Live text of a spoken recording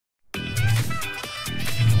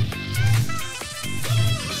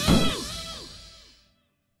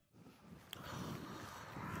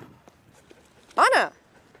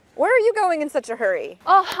you going in such a hurry?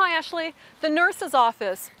 Oh, hi, Ashley. The nurse's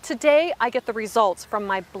office. Today, I get the results from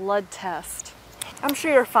my blood test. I'm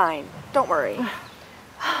sure you're fine. Don't worry.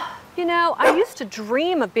 You know, I used to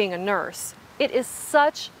dream of being a nurse. It is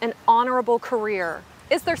such an honorable career.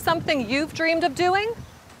 Is there something you've dreamed of doing?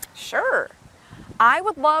 Sure. I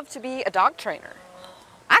would love to be a dog trainer.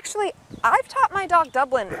 Actually, I've taught my dog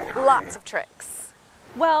Dublin lots of tricks.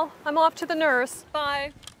 Well, I'm off to the nurse.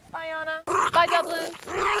 Bye. Bye, Anna. Bye, Dublin.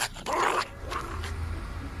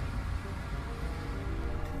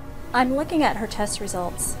 I'm looking at her test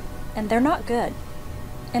results, and they're not good.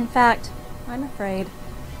 In fact, I'm afraid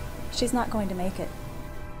she's not going to make it.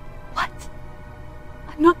 What?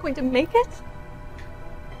 I'm not going to make it?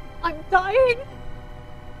 I'm dying?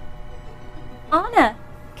 Anna,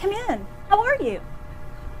 come in. How are you?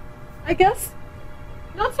 I guess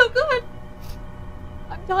not so good.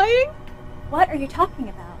 I'm dying? What are you talking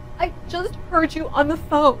about? I just heard you on the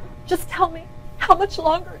phone. Just tell me, how much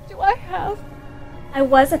longer do I have? I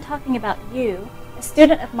wasn't talking about you. A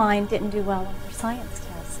student of mine didn't do well on her science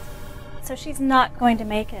test, so she's not going to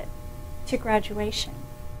make it to graduation.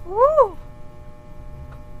 Ooh.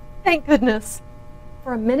 Thank goodness.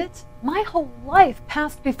 For a minute, my whole life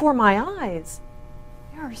passed before my eyes.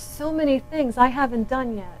 There are so many things I haven't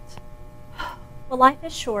done yet. Well, life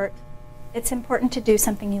is short. It's important to do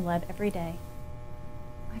something you love every day.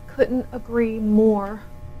 I couldn't agree more.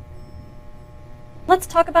 Let's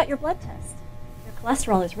talk about your blood test. Your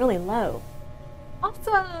cholesterol is really low.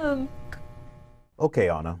 Awesome! Okay,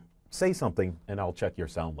 Anna, say something and I'll check your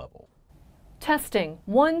sound level. Testing.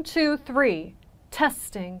 1, 2, 3.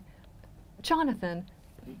 Testing. Jonathan,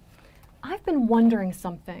 I've been wondering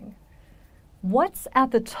something. What's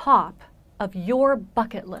at the top of your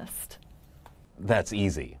bucket list? That's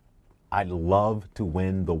easy. I'd love to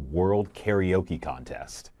win the World Karaoke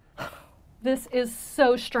Contest. This is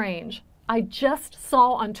so strange. I just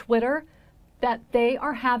saw on Twitter that they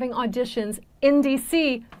are having auditions in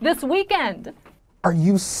DC this weekend. Are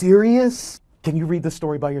you serious? Can you read the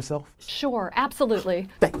story by yourself? Sure, absolutely.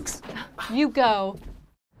 Thanks. You go.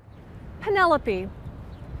 Penelope,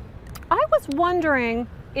 I was wondering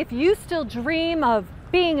if you still dream of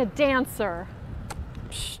being a dancer.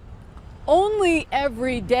 Only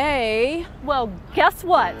every day. Well, guess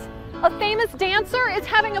what? A famous dancer is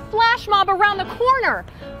having a flash mob around the corner.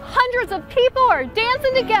 Hundreds of people are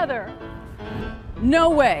dancing together.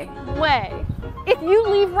 No way. Way. If you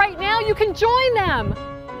leave right now, you can join them.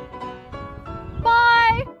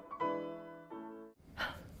 Bye.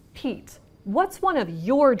 Pete, what's one of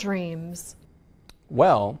your dreams?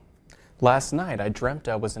 Well, last night I dreamt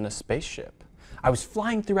I was in a spaceship. I was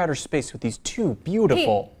flying through outer space with these two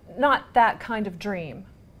beautiful... Pete, not that kind of dream.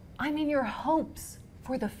 I mean your hopes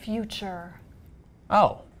for the future.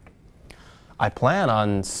 Oh. I plan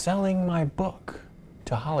on selling my book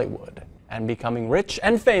to Hollywood and becoming rich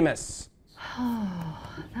and famous.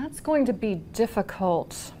 That's going to be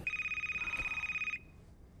difficult.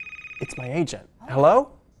 It's my agent.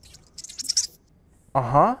 Hello?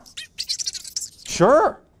 Uh-huh.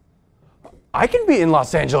 Sure. I can be in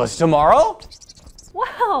Los Angeles tomorrow.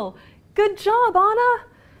 Wow, good job, Anna.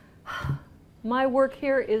 My work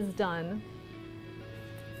here is done.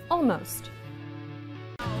 Almost.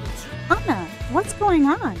 Anna, what's going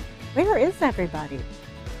on? Where is everybody?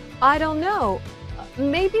 I don't know.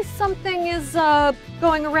 Maybe something is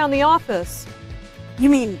going around the office. You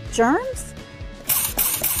mean germs?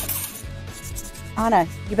 Anna,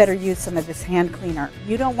 you better use some of this hand cleaner.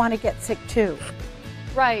 You don't want to get sick too.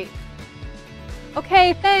 Right.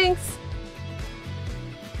 Okay, thanks.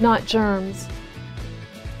 Not germs.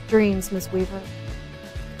 Dreams, Miss Weaver.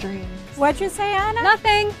 Dreams. What'd you say, Anna?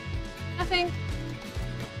 Nothing. Nothing.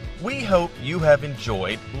 We hope you have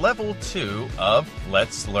enjoyed Level 2 of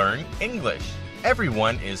Let's Learn English.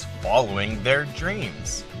 Everyone is following their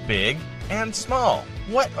dreams, big and small.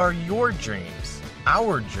 What are your dreams?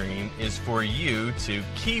 Our dream is for you to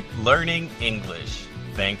keep learning English.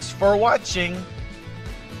 Thanks for watching.